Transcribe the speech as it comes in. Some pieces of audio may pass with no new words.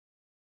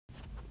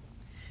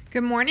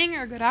Good morning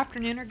or good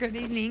afternoon or good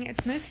evening.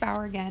 It's Miss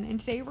Bauer again, and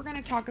today we're going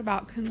to talk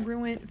about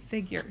congruent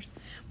figures.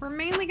 We're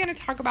mainly going to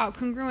talk about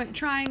congruent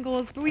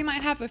triangles, but we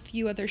might have a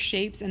few other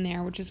shapes in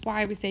there, which is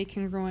why we say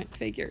congruent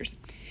figures.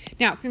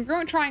 Now,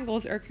 congruent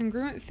triangles or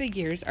congruent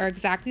figures are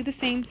exactly the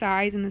same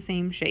size and the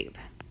same shape.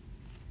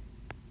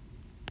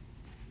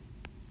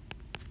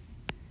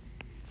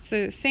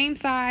 So same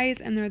size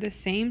and they're the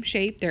same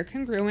shape. They're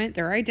congruent.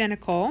 They're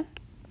identical.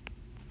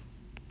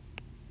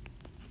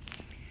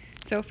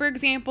 So for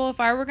example, if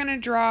I were going to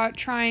draw a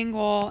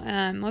triangle,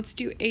 let's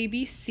do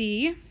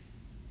ABC.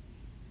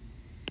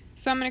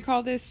 So I'm going to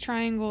call this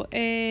triangle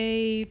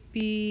ABC.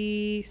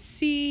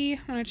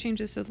 I want to change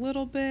this a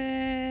little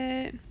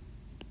bit.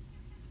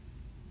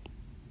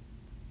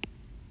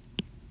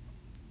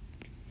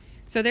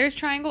 So there's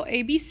triangle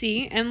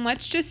ABC, and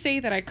let's just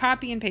say that I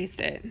copy and paste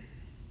it.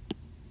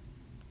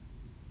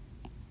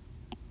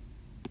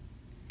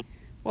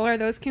 Well, are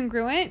those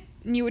congruent?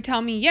 And you would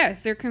tell me,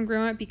 yes, they're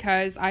congruent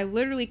because I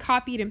literally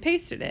copied and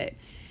pasted it.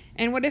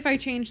 And what if I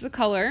change the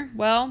color?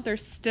 Well, they're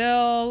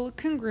still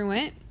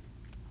congruent.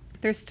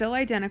 They're still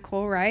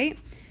identical, right?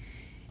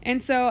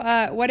 And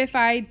so what if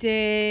I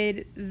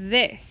did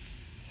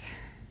this?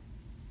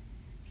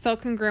 Still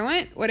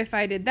congruent? What if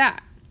I did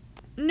that?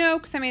 No,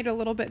 because I made it a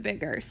little bit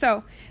bigger.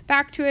 So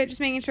back to it,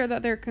 just making sure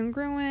that they're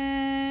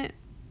congruent.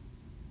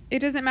 It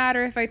doesn't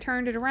matter if I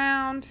turned it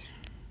around.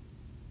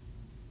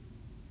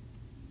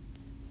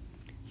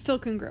 Still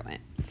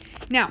congruent.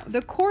 Now,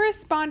 the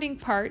corresponding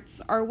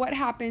parts are what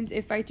happens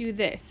if I do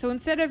this. So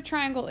instead of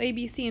triangle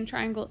ABC and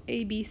triangle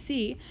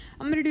ABC,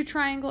 I'm going to do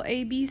triangle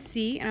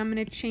ABC, and I'm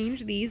going to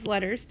change these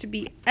letters to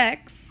be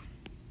X,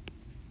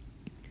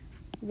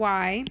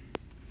 Y,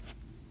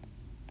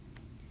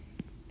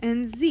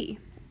 and Z.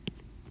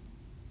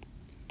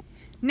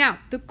 Now,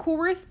 the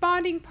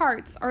corresponding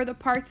parts are the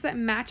parts that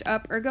match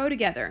up or go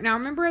together. Now,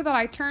 remember that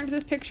I turned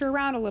this picture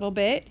around a little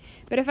bit,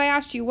 but if I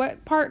asked you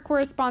what part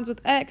corresponds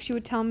with X, you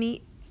would tell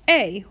me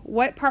A.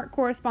 What part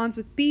corresponds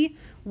with B,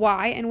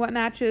 Y, and what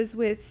matches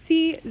with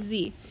C,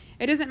 Z.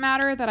 It doesn't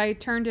matter that I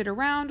turned it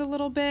around a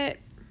little bit.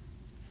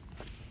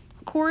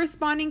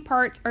 Corresponding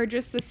parts are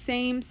just the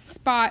same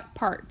spot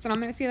parts, and I'm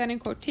going to say that in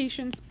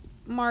quotation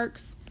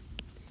marks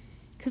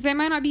because they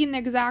might not be in the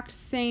exact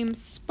same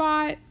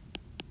spot,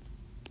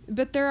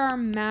 but there are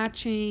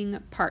matching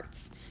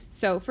parts.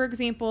 So for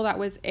example, that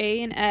was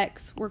A and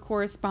X were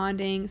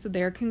corresponding, so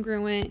they're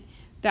congruent.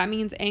 That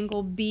means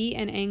angle B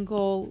and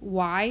angle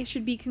Y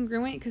should be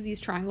congruent because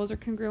these triangles are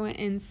congruent,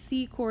 and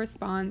C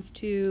corresponds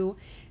to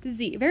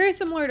Z. Very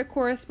similar to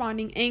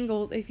corresponding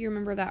angles if you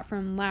remember that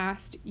from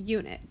last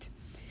unit.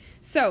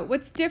 So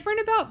what's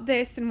different about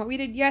this and what we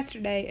did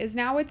yesterday is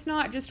now it's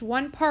not just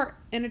one part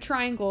in a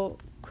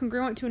triangle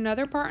congruent to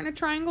another part in a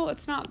triangle.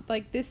 It's not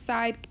like this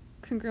side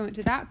congruent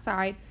to that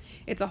side.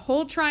 It's a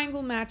whole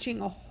triangle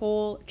matching a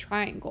whole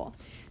triangle.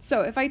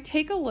 So if I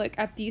take a look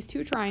at these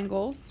two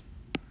triangles,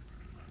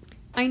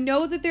 I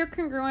know that they're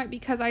congruent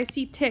because I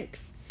see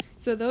ticks.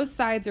 So those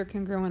sides are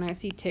congruent. I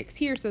see ticks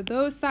here. So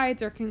those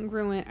sides are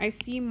congruent. I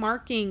see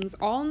markings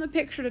all in the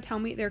picture to tell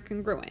me they're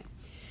congruent.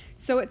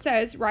 So it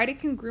says, write a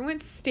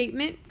congruent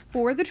statement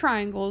for the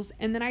triangles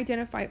and then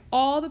identify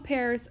all the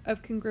pairs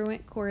of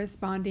congruent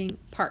corresponding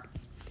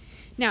parts.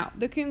 Now,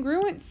 the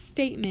congruent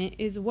statement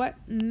is what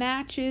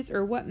matches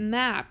or what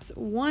maps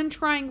one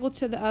triangle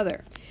to the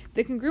other.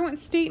 The congruent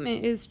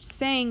statement is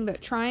saying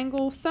that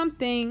triangle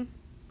something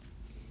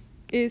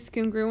is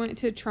congruent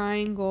to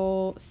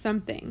triangle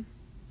something.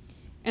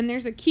 And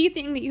there's a key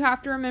thing that you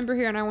have to remember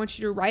here, and I want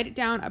you to write it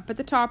down up at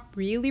the top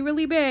really,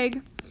 really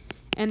big,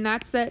 and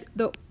that's that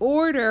the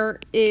order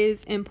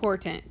is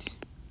important.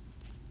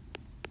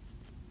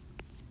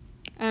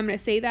 I'm going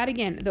to say that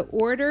again. The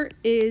order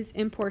is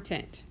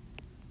important.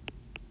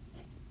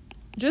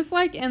 Just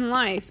like in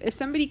life, if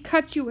somebody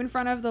cuts you in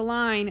front of the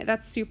line,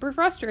 that's super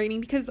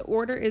frustrating because the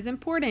order is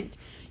important.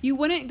 You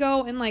wouldn't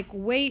go and like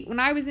wait. When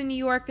I was in New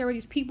York, there were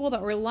these people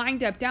that were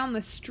lined up down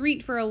the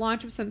street for a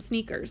launch of some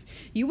sneakers.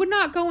 You would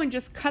not go and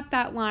just cut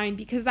that line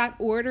because that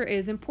order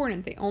is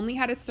important. They only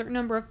had a certain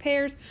number of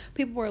pairs.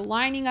 People were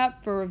lining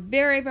up for a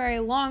very, very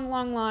long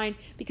line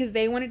because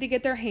they wanted to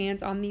get their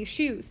hands on these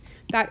shoes.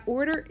 That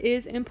order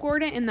is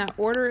important, and that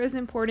order is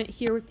important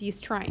here with these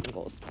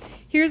triangles.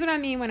 Here's what I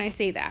mean when I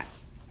say that.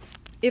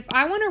 If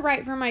I want to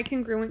write for my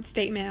congruent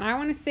statement, I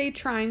want to say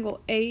triangle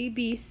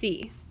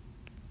ABC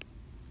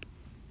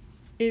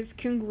is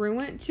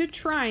congruent to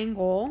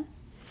triangle.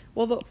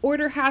 Well, the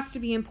order has to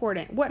be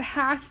important. What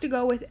has to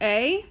go with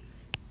A?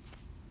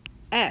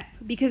 F,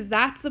 because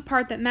that's the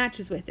part that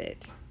matches with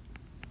it.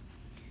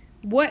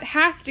 What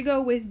has to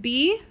go with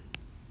B?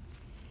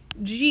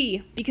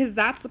 G, because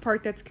that's the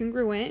part that's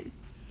congruent.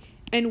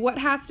 And what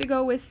has to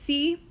go with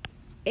C?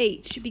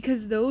 H,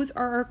 because those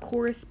are our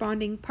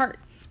corresponding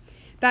parts.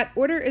 That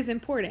order is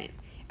important.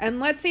 And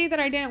let's say that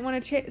I didn't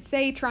want to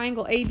say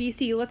triangle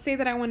ABC. Let's say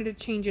that I wanted to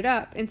change it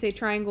up and say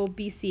triangle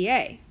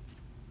BCA.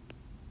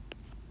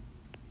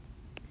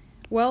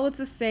 Well, it's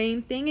the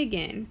same thing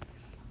again.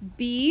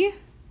 B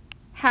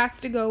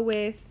has to go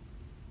with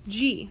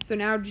G. So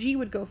now G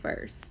would go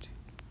first.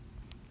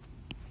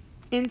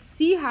 And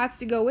C has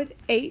to go with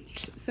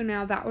H, so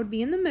now that would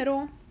be in the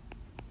middle.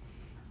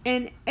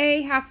 And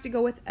A has to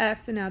go with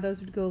F, so now those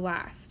would go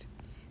last.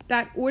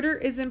 That order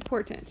is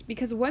important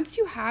because once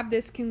you have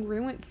this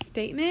congruent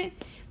statement,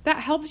 that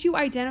helps you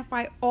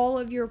identify all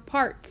of your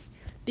parts.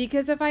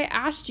 Because if I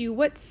asked you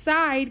what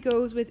side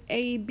goes with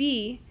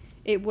AB,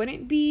 it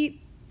wouldn't be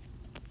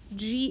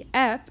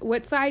GF.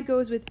 What side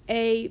goes with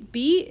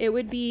AB? It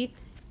would be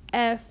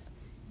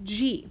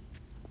FG.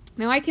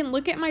 Now I can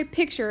look at my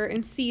picture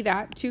and see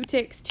that 2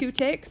 ticks, 2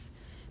 ticks.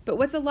 But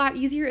what's a lot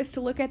easier is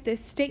to look at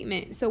this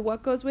statement. So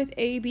what goes with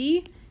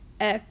AB?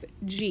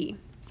 FG.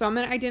 So I'm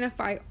going to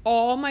identify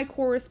all my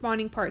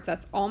corresponding parts.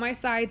 That's all my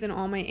sides and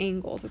all my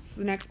angles. That's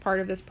the next part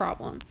of this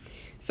problem.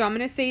 So I'm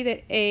going to say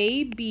that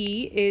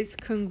AB is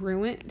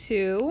congruent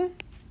to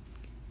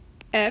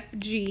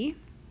FG.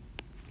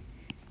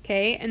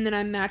 Okay, and then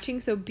I'm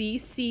matching. So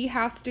BC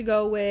has to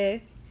go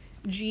with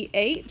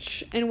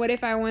GH. And what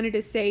if I wanted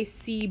to say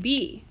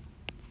CB?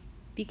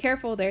 Be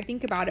careful there.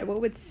 Think about it.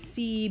 What would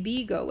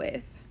CB go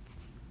with?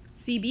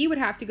 CB would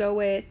have to go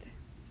with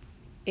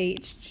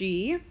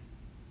HG.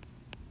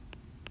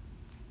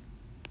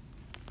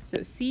 So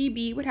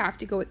CB would have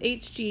to go with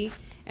HG.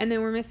 And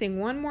then we're missing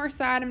one more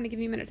side. I'm going to give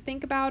you a minute to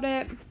think about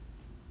it.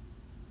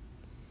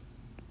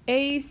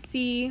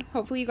 AC,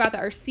 hopefully you got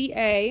that, or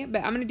CA.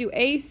 But I'm going to do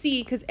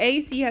AC because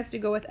AC has to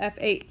go with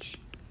FH.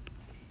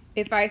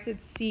 If I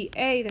said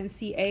CA, then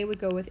CA would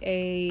go with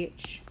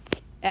HF.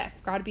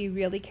 Got to be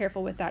really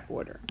careful with that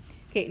order.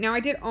 Okay, now I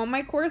did all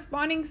my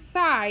corresponding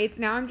sides.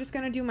 Now I'm just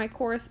going to do my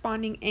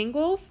corresponding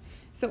angles.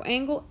 So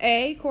angle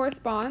A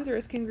corresponds or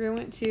is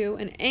congruent to,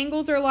 and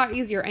angles are a lot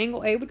easier.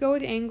 Angle A would go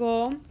with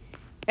angle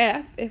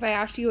F. If I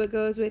asked you what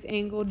goes with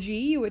angle G,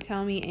 you would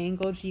tell me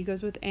angle G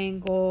goes with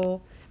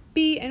angle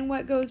B. And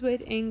what goes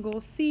with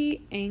angle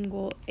C?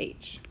 Angle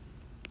H.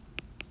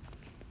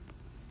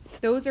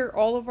 Those are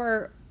all of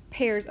our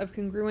pairs of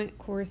congruent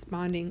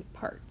corresponding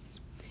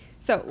parts.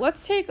 So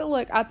let's take a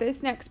look at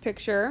this next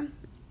picture.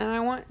 And I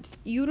want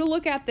you to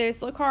look at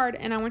this, look hard,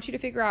 and I want you to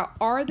figure out,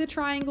 are the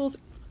triangles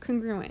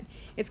congruent?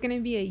 It's going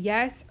to be a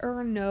yes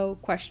or no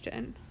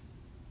question.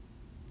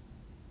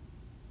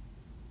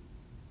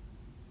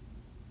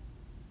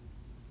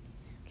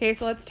 Okay,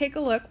 so let's take a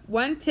look.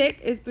 1 tick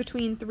is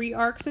between 3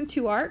 arcs and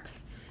 2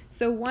 arcs.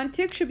 So 1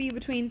 tick should be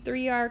between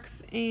 3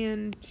 arcs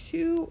and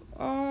 2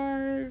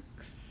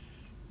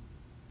 arcs,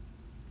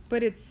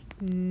 but it's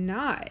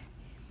not.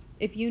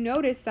 If you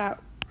notice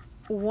that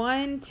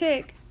 1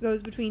 tick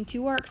goes between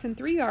 2 arcs and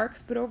 3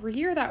 arcs, but over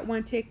here that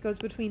 1 tick goes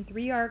between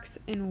 3 arcs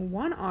and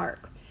 1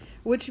 arc,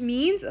 which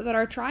means that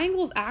our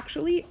triangles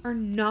actually are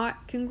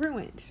not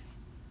congruent.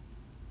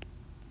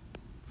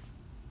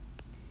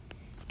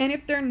 And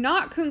if they're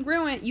not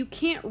congruent, you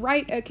can't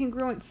write a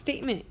congruent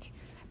statement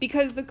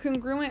because the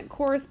congruent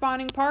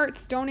corresponding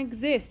parts don't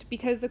exist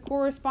because the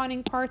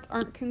corresponding parts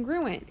aren't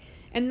congruent.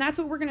 And that's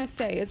what we're going to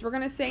say, is we're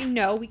going to say,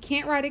 no, we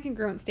can't write a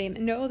congruent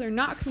statement. No, they're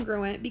not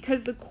congruent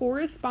because the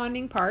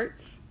corresponding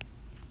parts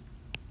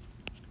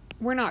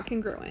were not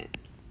congruent.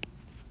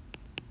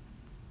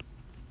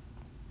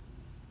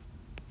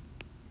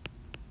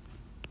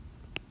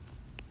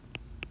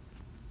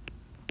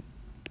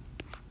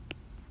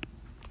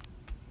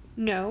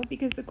 No,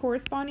 because the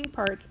corresponding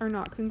parts are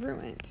not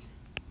congruent.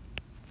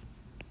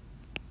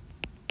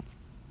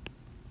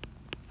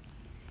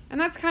 And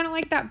that's kind of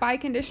like that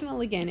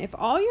biconditional again. If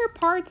all your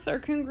parts are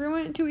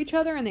congruent to each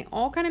other and they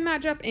all kind of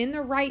match up in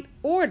the right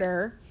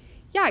order,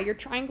 yeah, your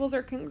triangles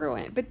are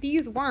congruent. But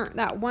these weren't.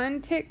 That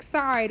 1 tick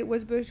side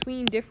was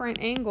between different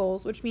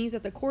angles, which means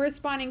that the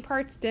corresponding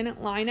parts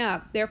didn't line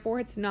up. Therefore,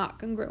 it's not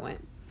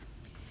congruent.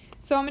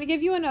 So I'm going to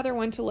give you another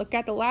one to look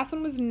at. The last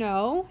one was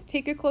no.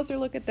 Take a closer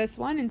look at this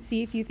one and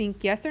see if you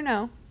think yes or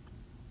no.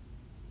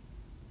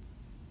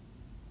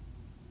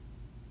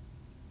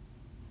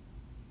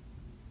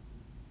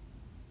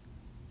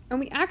 And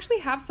we actually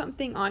have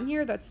something on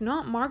here that's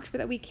not marked, but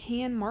that we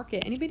can mark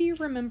it. Anybody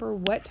remember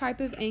what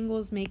type of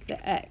angles make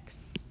the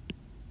X?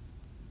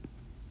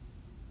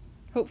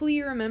 Hopefully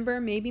you remember,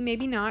 maybe,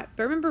 maybe not.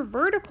 But remember,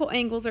 vertical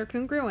angles are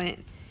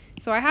congruent.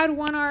 So I had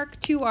 1 arc,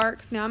 2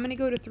 arcs. Now I'm going to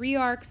go to 3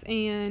 arcs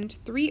and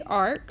 3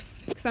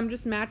 arcs because I'm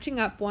just matching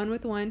up 1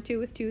 with 1, 2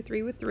 with 2,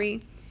 3 with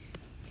 3.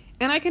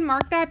 And I can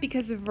mark that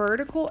because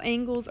vertical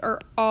angles are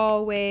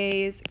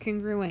always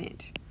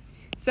congruent.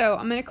 So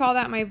I'm going to call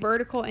that my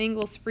vertical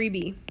angles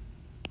freebie.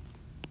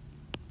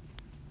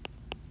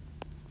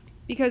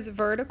 Because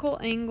vertical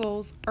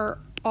angles are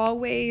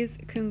always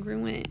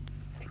congruent.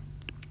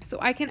 So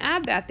I can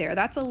add that there.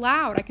 That's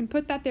allowed. I can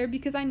put that there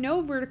because I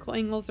know vertical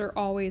angles are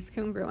always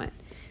congruent.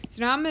 So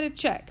now I'm going to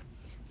check.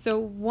 So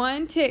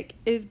 1 tick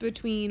is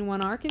between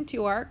 1 arc and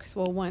 2 arcs.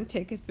 Well, 1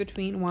 tick is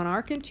between 1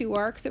 arc and 2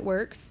 arcs. It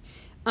works.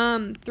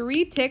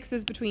 3 ticks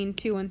is between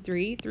 2 and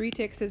 3. 3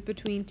 ticks is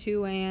between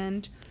 2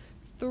 and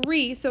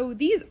 3. So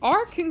these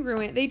are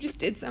congruent. They just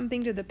did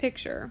something to the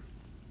picture.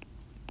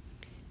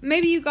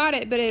 Maybe you got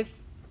it, but if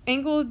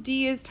angle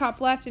D is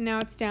top left and now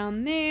it's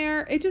down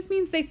there, it just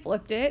means they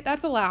flipped it.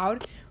 That's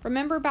allowed.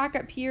 Remember back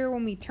up here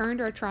when we turned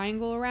our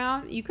triangle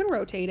around, you can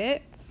rotate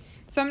it.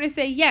 So I'm going to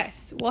say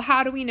yes. Well,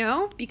 how do we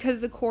know? Because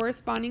the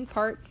corresponding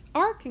parts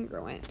are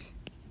congruent.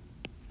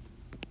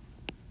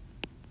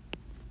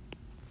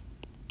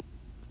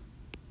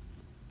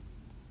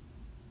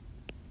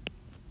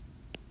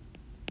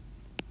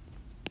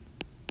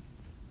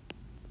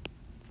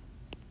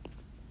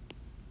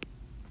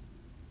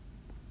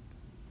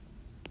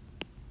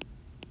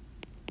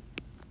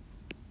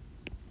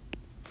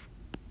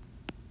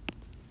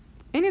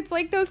 And it's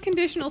like those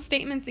conditional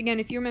statements again,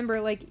 if you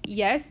remember, like,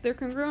 yes, they're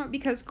congruent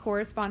because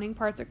corresponding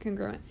parts are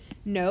congruent.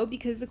 No,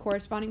 because the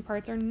corresponding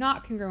parts are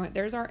not congruent.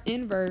 There's our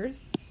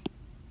inverse.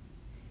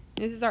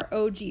 This is our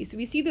OG. So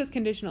we see those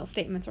conditional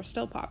statements are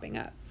still popping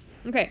up.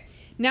 Okay,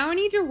 now I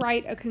need to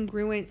write a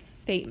congruence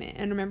statement.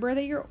 And remember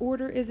that your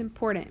order is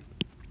important.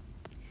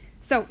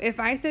 So if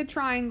I said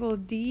triangle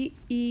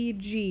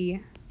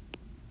DEG,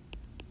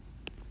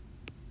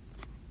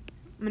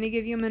 I'm going to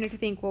give you a minute to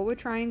think. What would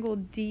triangle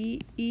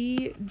DEG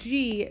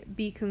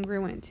be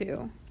congruent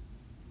to?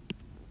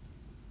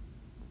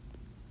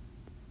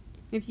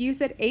 If you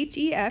said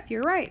HEF,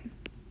 you're right.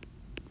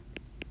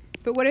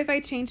 But what if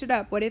I changed it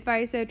up? What if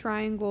I said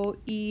triangle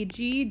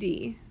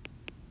EGD?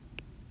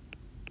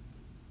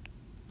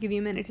 Give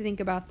you a minute to think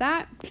about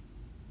that.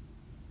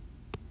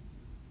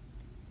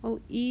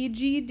 Well,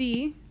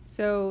 EGD,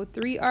 so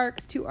 3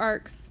 arcs, 2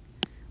 arcs.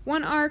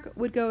 1 arc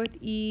would go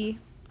with EFH.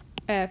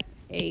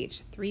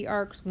 3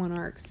 arcs, 1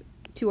 arcs,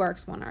 2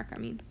 arcs, 1 arc, I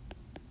mean.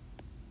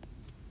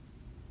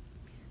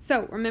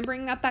 So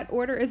remembering that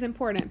order is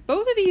important.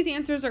 Both of these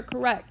answers are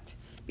correct,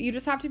 but you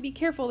just have to be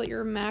careful that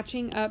you're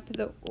matching up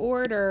the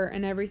order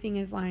and everything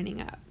is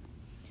lining up.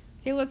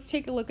 Okay, let's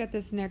take a look at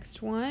this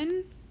next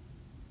one.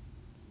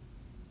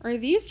 Are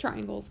these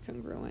triangles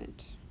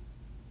congruent?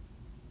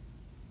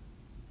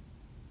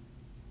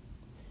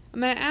 I'm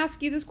going to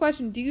ask you this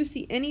question. Do you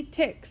see any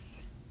ticks?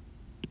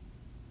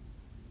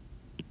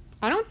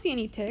 I don't see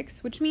any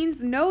ticks, which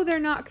means no, they're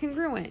not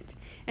congruent.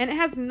 And it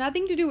has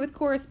nothing to do with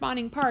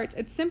corresponding parts.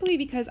 It's simply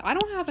because I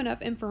don't have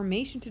enough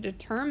information to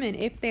determine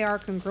if they are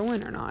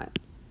congruent or not.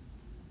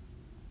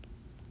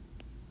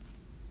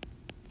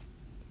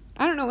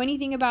 I don't know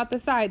anything about the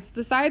sides.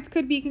 The sides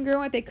could be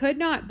congruent, they could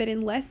not, but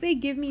unless they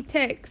give me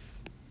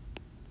ticks,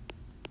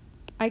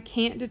 I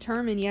can't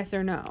determine yes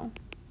or no.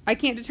 I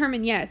can't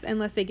determine yes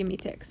unless they give me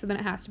ticks, so then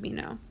it has to be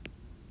no.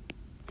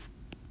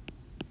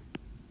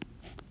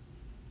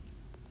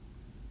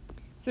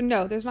 So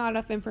no, there's not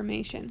enough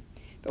information.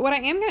 But what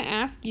I am going to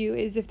ask you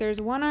is if there's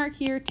 1 arc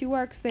here, 2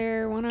 arcs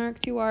there, 1 arc,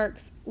 2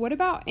 arcs, what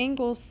about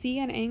angle C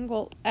and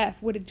angle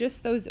F? Would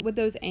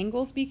those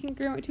angles be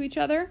congruent to each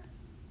other?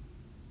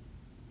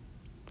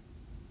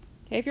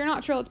 Okay, if you're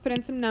not sure, let's put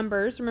in some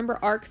numbers. Remember,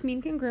 arcs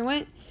mean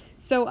congruent.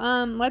 So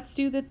let's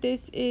do that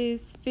this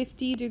is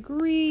 50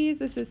 degrees,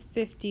 this is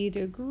 50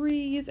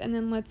 degrees, and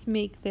then let's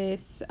make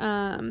this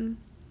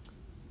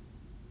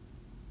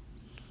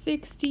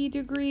 60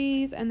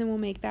 degrees, and then we'll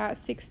make that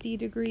 60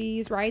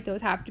 degrees, right?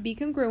 Those have to be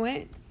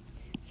congruent.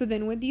 So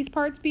then would these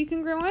parts be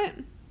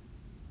congruent?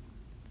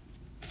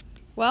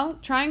 Well,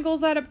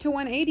 triangles add up to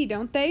 180,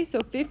 don't they? So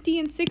 50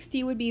 and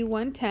 60 would be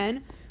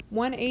 110.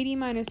 180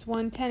 minus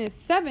 110 is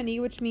 70,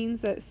 which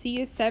means that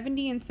C is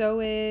 70 and so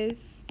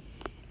is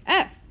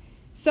F.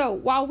 So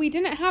while we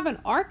didn't have an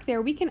arc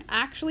there, we can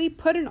actually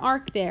put an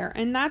arc there,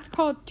 and that's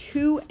called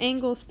two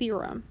angles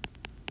theorem.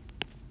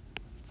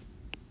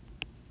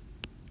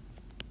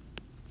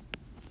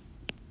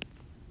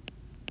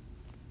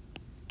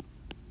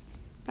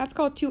 That's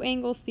called two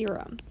angles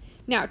theorem.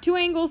 Now, two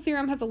angles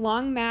theorem has a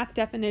long math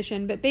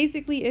definition, but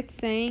basically it's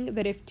saying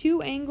that if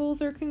two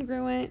angles are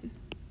congruent,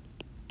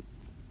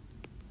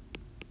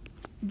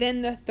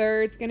 then the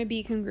third's going to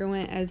be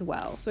congruent as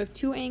well. So if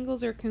two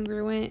angles are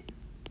congruent,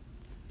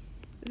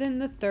 then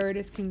the third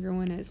is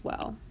congruent as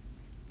well.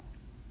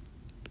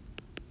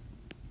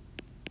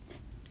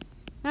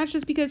 That's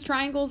just because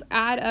triangles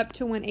add up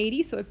to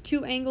 180. So if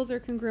two angles are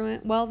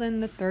congruent, well,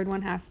 then the third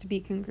one has to be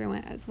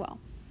congruent as well.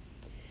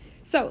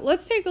 So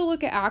let's take a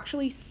look at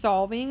actually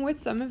solving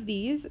with some of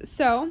these.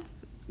 So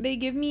they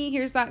give me,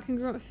 here's that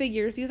congruent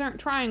figures. These aren't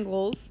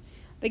triangles.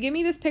 They give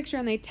me this picture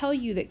and they tell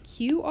you that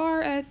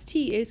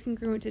QRST is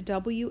congruent to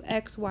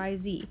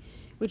WXYZ,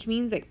 which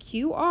means that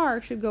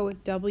QR should go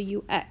with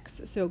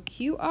WX. So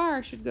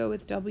QR should go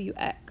with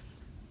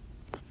WX.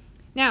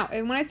 Now,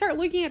 and when I start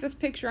looking at this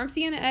picture, I'm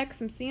seeing an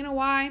X, I'm seeing a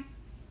Y.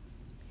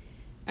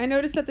 I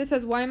notice that this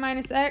has Y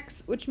minus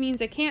X, which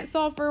means I can't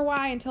solve for a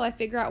Y until I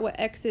figure out what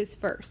X is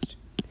first.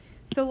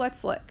 So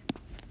let's look.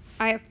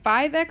 I have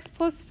 5x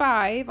plus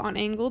 5 on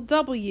angle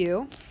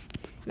W,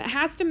 and it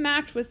has to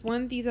match with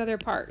one of these other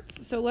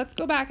parts. So let's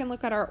go back and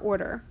look at our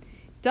order.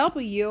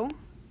 W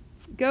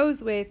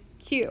goes with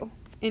Q,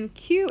 and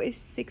Q is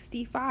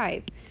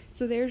 65.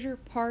 So there's your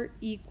part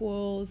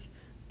equals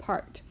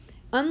part.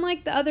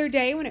 Unlike the other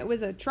day when it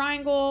was a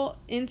triangle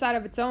inside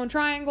of its own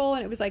triangle,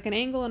 and it was like an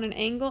angle and an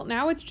angle,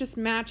 now it's just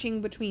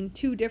matching between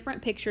two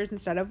different pictures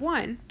instead of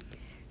one.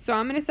 So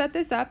I'm going to set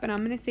this up, and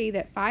I'm going to say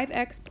that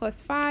 5x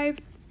plus 5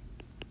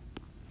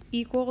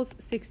 equals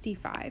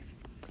 65.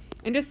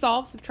 And to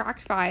solve,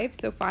 subtract 5.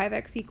 So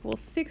 5x equals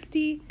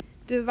 60.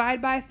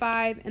 divide by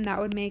 5, and that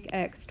would make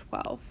x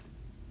 12.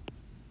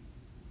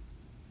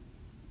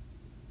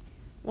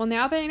 Well,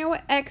 now that I know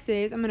what x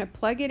is, I'm going to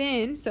plug it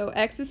in. So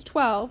x is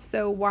 12,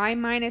 so y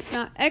minus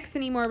not x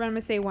anymore, but I'm going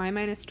to say y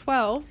minus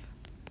 12.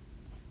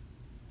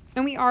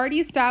 And we already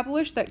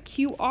established that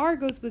QR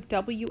goes with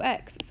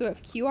WX. So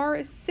if QR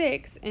is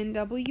 6 and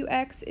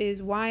WX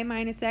is y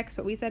minus x,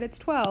 but we said it's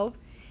 12,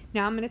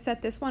 now I'm going to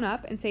set this one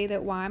up and say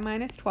that y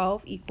minus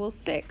 12 equals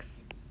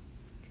 6.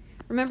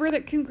 Remember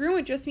that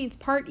congruent just means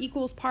part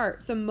equals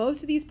part. So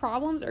most of these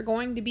problems are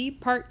going to be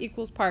part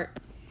equals part.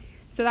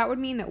 So that would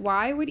mean that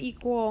y would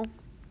equal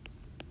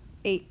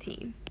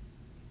 18.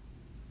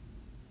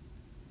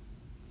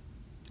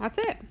 That's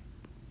it.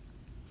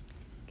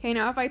 Okay,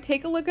 now if I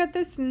take a look at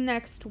this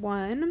next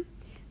one,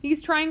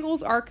 these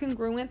triangles are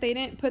congruent. They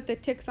didn't put the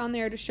ticks on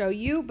there to show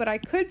you, but I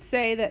could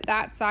say that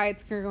that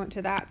side's congruent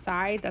to that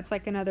side. That's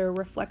like another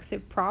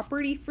reflexive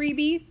property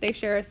freebie. They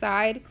share a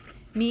side.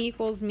 Me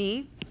equals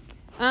me.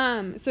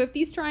 So if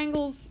these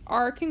triangles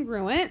are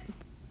congruent,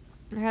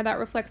 I had that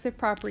reflexive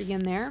property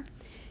in there.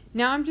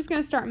 Now I'm just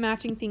going to start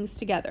matching things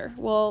together.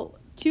 Well,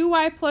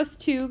 2y plus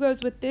 2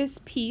 goes with this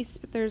piece,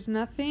 but there's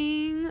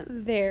nothing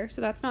there,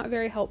 so that's not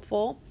very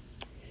helpful.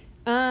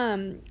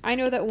 I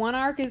know that one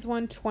arc is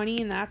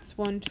 120, and that's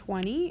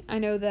 120. I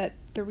know that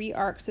 3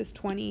 arcs is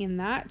 20, and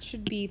that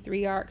should be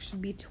 3 arcs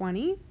should be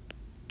 20.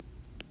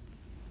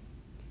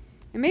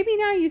 And maybe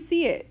now you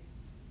see it.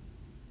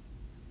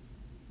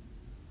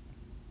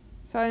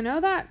 So I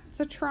know that's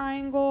a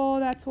triangle,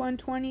 that's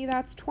 120,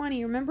 that's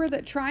 20. Remember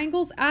that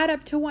triangles add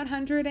up to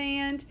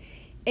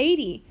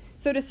 180.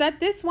 So to set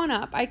this one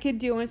up, I could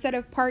do, instead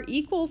of part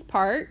equals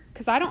part,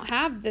 because I don't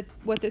have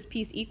what this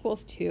piece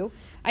equals to,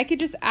 I could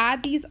just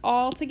add these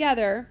all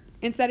together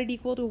and set it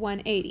equal to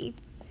 180.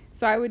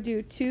 So I would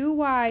do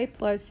 2y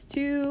plus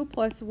 2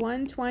 plus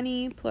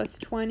 120 plus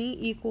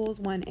 20 equals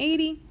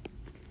 180.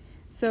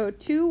 So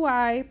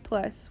 2y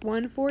plus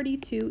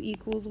 142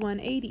 equals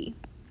 180.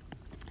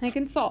 I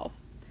can solve.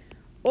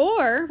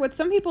 Or what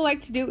some people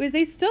like to do is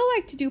they still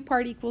like to do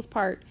part equals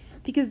part.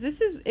 Because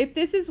if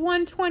this is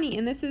 120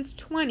 and this is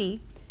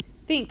 20,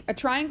 think a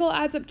triangle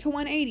adds up to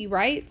 180,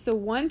 right? So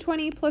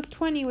 120 plus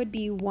 20 would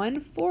be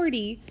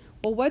 140.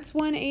 Well, what's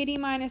 180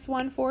 minus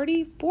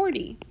 140?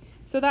 40.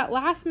 So that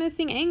last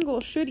missing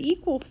angle should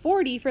equal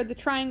 40 for the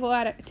triangle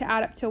to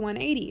add up to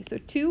 180. So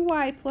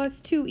 2y plus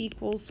 2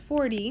 equals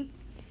 40.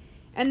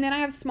 And then I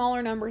have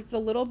smaller numbers. It's a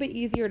little bit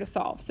easier to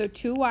solve. So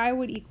 2y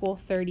would equal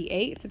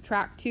 38.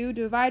 Subtract 2,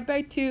 divide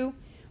by 2,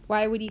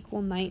 y would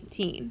equal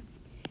 19.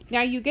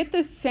 Now you get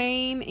the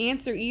same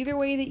answer either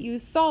way that you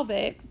solve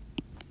it,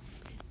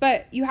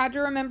 but you had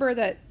to remember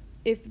that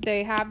if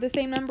they have the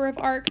same number of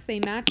arcs, they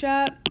match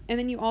up, and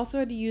then you also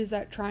had to use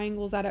that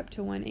triangles add up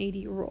to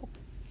 180 rule.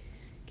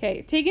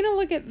 Okay, taking a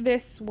look at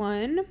this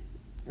one,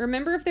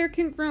 remember if they're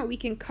congruent, we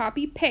can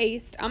copy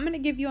paste. I'm going to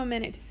give you a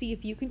minute to see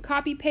if you can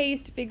copy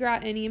paste to figure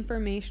out any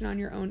information on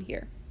your own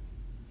here.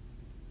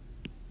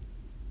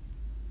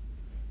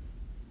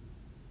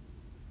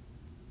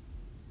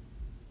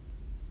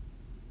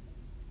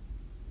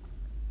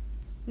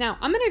 Now,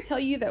 I'm going to tell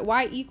you that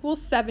y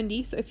equals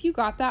 70, so if you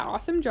got that,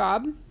 awesome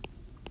job.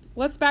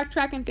 Let's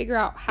backtrack and figure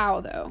out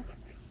how, though.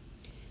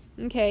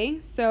 Okay,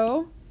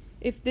 so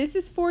if this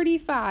is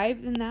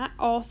 45, then that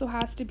also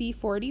has to be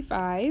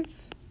 45.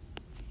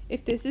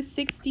 If this is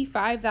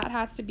 65, that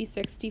has to be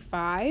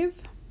 65.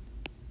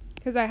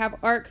 Because I have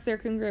arcs, they're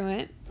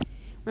congruent.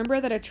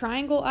 Remember that a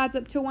triangle adds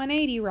up to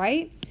 180,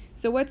 right?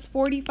 So what's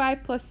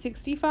 45 plus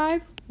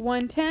 65?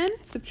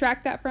 110.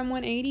 Subtract that from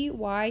 180.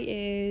 Y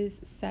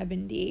is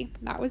 70.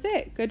 That was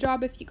it. Good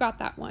job if you got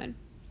that one.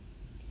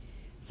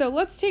 So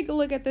let's take a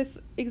look at this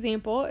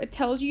example. It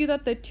tells you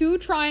that the two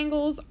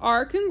triangles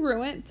are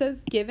congruent. It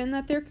says given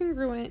that they're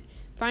congruent,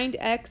 find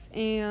x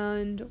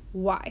and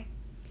y.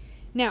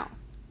 Now,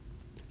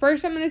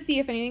 first I'm going to see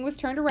if anything was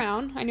turned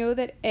around. I know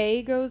that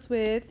A goes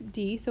with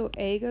D, so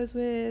A goes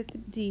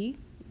with D.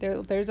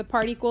 There's a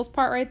part equals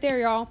part right there,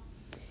 y'all.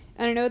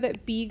 And I know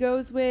that B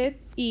goes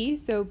with E,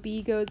 so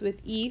B goes with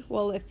E.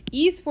 Well, if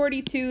E is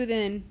 42,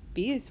 then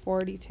B is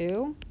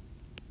 42.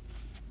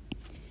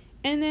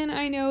 And then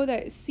I know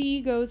that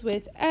C goes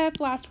with F,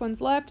 last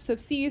one's left. So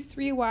if C is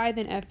 3y,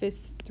 then F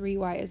is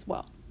 3y as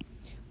well.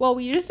 Well,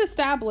 we just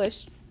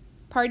established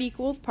part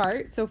equals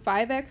part. So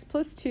 5x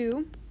plus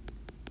 2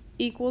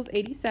 equals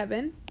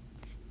 87.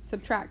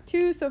 Subtract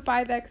 2, so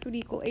 5x would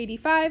equal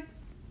 85.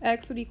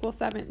 X would equal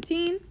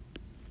 17.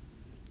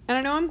 And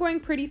I know I'm going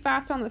pretty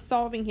fast on the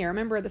solving here.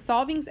 Remember, the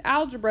solving's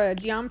algebra.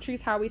 Geometry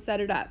is how we set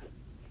it up.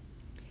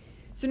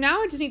 So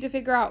now I just need to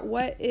figure out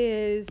what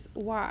is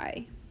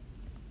y.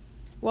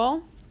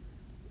 Well,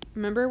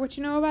 remember what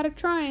you know about a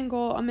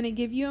triangle. I'm going to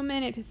give you a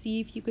minute to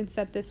see if you can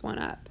set this one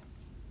up.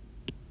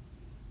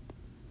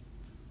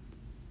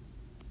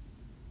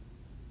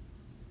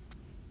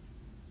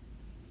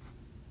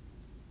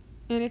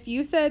 And if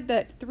you said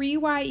that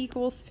 3y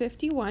equals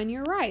 51,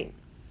 you're right.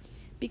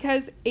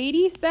 Because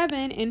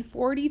 87 and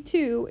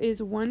 42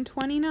 is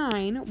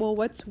 129. Well,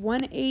 what's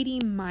 180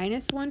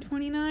 minus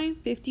 129?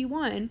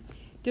 51.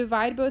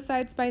 divide both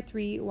sides by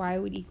 3, y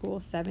would equal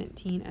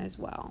 17 as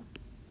well.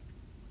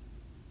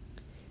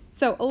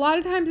 So a lot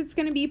of times it's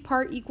going to be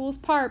part equals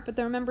part, but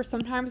then remember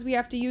sometimes we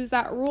have to use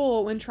that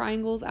rule when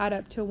triangles add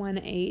up to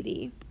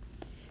 180.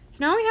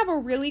 So now we have a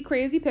really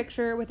crazy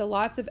picture with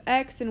lots of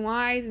x and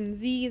y's and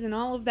z's and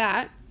all of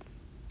that.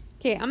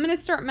 Okay, I'm going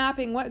to start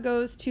mapping what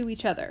goes to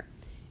each other.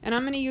 And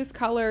I'm going to use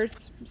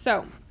colors.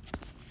 So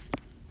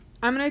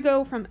I'm going to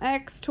go from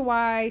x to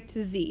y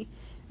to z.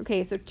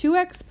 Okay, so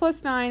 2x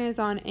plus 9 is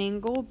on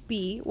angle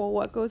B. Well,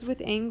 what goes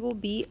with angle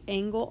B?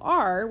 Angle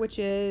R, which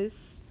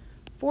is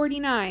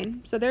 49.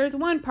 So there's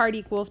one part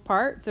equals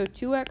part. So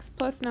 2x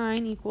plus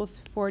 9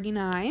 equals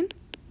 49.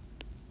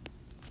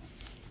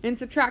 And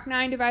subtract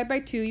 9, divide by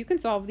 2. You can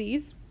solve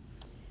these.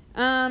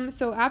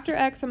 So after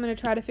x, I'm going to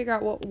try to figure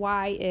out what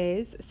y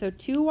is. So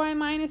 2y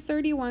minus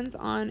 31 is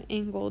on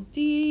angle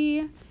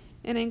D.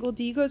 And angle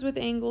D goes with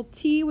angle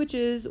T, which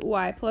is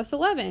y plus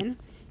 11.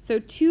 So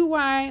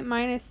 2y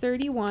minus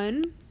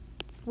 31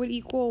 would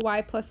equal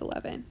y plus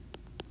 11.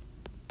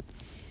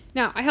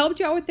 Now, I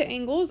helped you out with the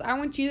angles. I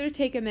want you to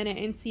take a minute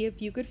and see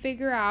if you could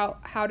figure out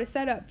how to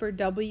set up for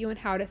W and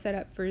how to set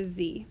up for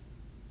Z.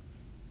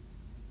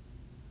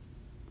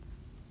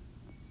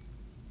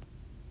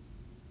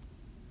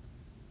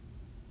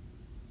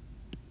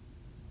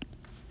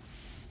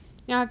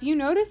 Now, if you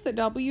notice that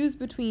W is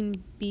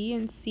between B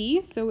and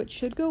C, so it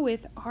should go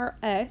with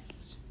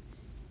RS.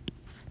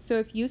 So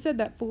if you said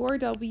that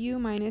 4W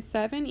minus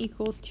 7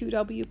 equals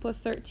 2W plus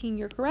 13,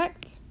 you're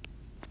correct.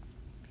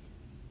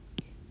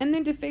 And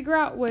then to figure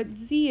out what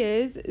Z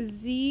is,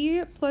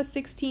 Z plus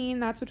 16,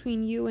 that's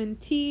between U and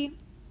T.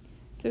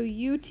 So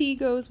UT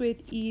goes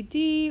with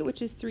ED,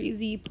 which is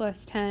 3Z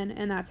plus 10,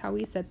 and that's how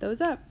we set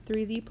those up.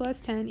 3Z plus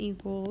 10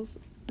 equals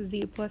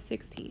Z plus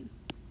 16.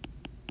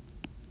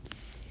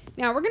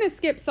 Now we're going to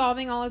skip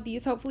solving all of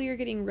these. Hopefully you're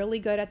getting really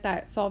good at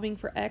that solving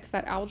for X,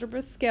 that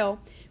algebra skill.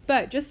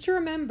 But just to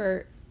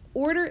remember,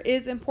 order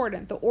is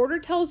important. The order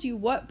tells you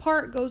what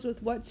part goes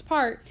with what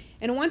part.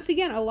 And once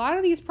again, a lot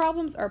of these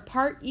problems are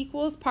part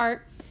equals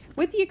part,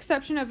 with the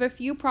exception of a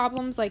few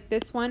problems like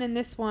this one and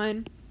this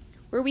one,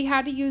 where we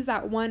had to use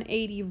that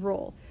 180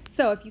 rule.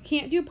 So if you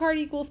can't do part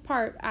equals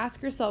part,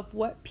 ask yourself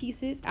what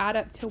pieces add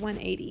up to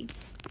 180.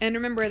 And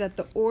remember that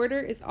the order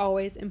is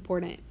always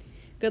important.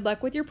 Good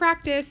luck with your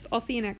practice. I'll see you next time.